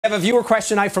I have a viewer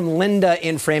question tonight from Linda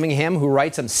in Framingham who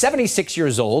writes, I'm 76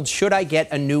 years old. Should I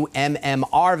get a new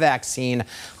MMR vaccine?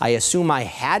 I assume I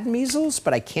had measles,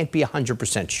 but I can't be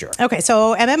 100% sure. Okay,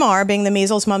 so MMR being the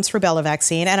measles, mumps, rubella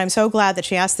vaccine, and I'm so glad that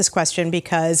she asked this question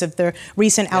because of the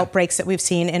recent outbreaks that we've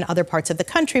seen in other parts of the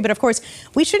country. But of course,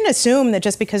 we shouldn't assume that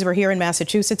just because we're here in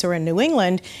Massachusetts or in New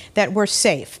England that we're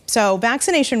safe. So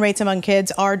vaccination rates among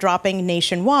kids are dropping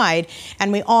nationwide,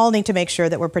 and we all need to make sure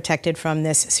that we're protected from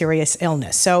this serious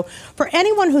illness. So for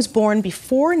anyone who's born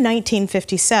before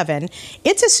 1957,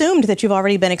 it's assumed that you've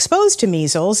already been exposed to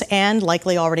measles and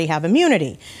likely already have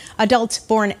immunity. Adults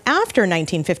born after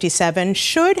 1957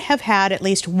 should have had at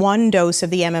least one dose of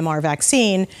the MMR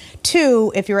vaccine,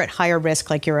 two if you're at higher risk,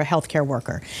 like you're a healthcare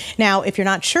worker. Now, if you're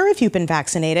not sure if you've been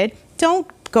vaccinated, don't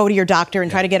go to your doctor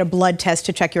and try to get a blood test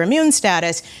to check your immune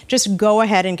status. Just go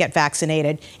ahead and get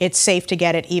vaccinated. It's safe to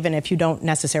get it even if you don't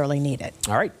necessarily need it.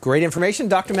 All right, great information,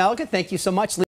 Dr. Mallika. Thank you so much.